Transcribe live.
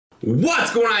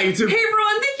What's going on, YouTube? Hey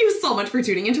everyone, thank you so much for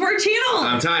tuning into our channel.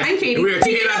 I'm Ty. I'm Katie. We are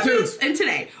TK.Tunes. And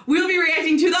today, we'll be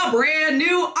reacting to the brand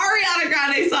new Ariana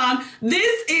Grande song.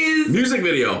 This is... music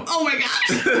video. Oh my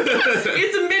gosh.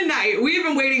 It's midnight. We've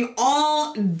been waiting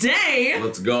all day.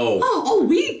 Let's go. Oh, all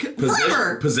week.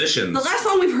 Forever. Positions. The last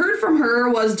song we've heard from her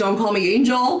was Don't Call Me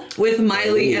Angel with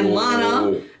Miley and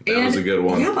Lana. That was a good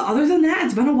one. Yeah, but other than that,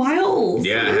 it's been a while.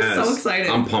 Yeah, so it has. So excited.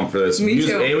 I'm pumped for this. Me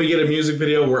too. And we get a music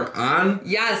video. We're on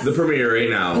the premiere right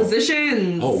now.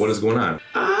 Positions. Oh, what is going on?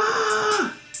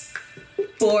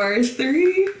 4,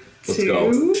 3, Let's 2, go.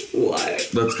 1.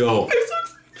 Let's go. I'm so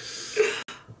excited.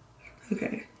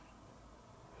 Okay.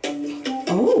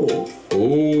 Oh.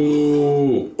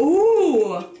 Ooh.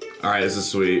 Ooh. All right, this is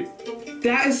sweet.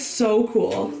 That is so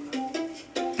cool.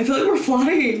 I feel like we're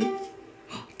flying.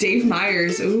 Dave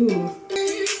Meyers. Ooh.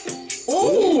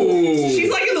 Ooh.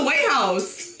 She's like in the White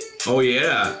House. Oh,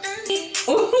 yeah.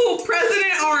 Oh,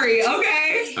 President Ari.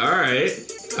 Okay. All right.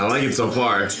 I like it so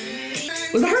far.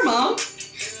 Was that her mom?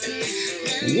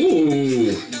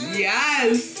 Ooh.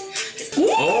 Yes. Ooh.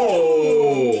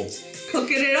 Oh.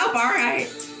 Cooking it up. All right.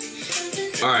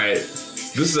 All right.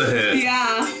 This is a hit.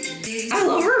 Yeah. I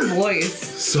love her voice.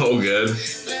 So good.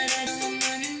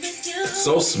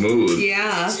 So smooth.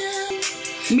 Yeah.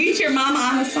 Meet your mama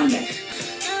on a Sunday.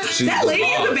 She's That lady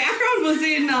in the background was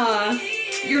in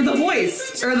You're the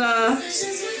Voice. Or I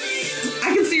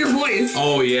Can See Your Voice.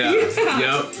 Oh, yeah.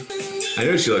 Yep. I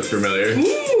knew she looked familiar.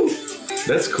 Ooh.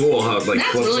 That's cool how it like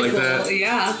That's flips really like cool. that.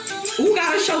 Yeah. Ooh,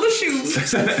 gotta show the shoes.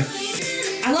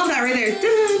 I love that right there.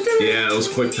 Dun, dun. Yeah, those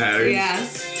quick patterns. Yeah.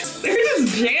 They're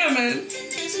just jamming.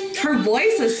 Her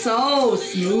voice is so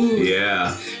smooth.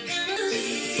 Yeah.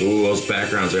 Ooh, those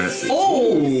backgrounds are.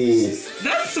 Oh. Ooh.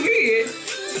 That's sweet.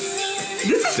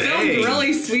 This is filmed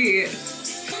really sweet.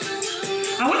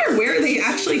 I wonder where they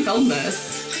actually filmed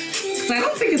this. Because I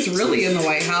don't think it's really in the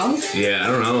White House. Yeah, I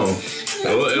don't know.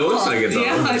 It looks like it though.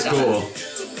 Yeah, it's it cool.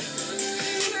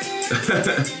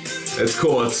 It's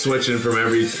cool. It's switching from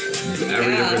every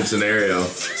different scenario.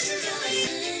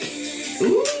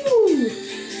 Ooh.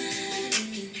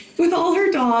 With all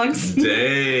her dogs.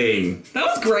 Dang. That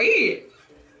was great.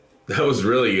 That was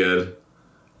really good.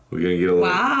 We're gonna get a little.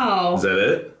 Wow. Is that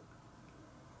it?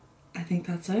 I think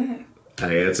that's it.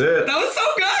 Hey, that's it. That was so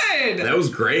good. That was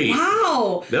great.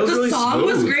 Wow. That was really The song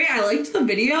smooth. was great. I liked the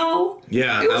video.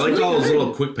 Yeah, I It was liked really all those good.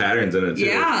 little quick patterns in it too.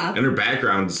 Yeah. And her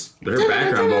background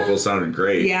vocals sounded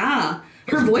great. Yeah.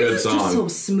 Her was a voice good is song. just so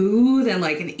smooth and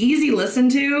like an easy listen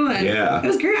to. And Yeah. it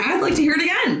was great. I'd like to hear it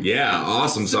again. Yeah,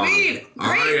 awesome song. Sweet.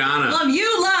 Great. Ariana.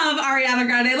 Love Ariana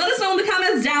Grande. Let us know in the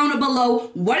comments down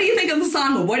below. What do you think of the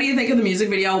song? What do you think of the music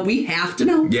video? We have to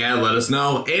know. Yeah, let us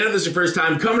know. And if this is your first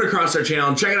time coming across our channel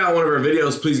and checking out one of our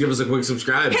videos, please give us a quick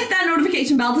subscribe. Hit that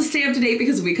notification bell to stay up to date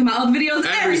because we come out with videos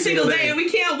every single day day. and we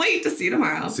can't wait to see you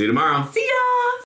tomorrow. See you tomorrow. See ya!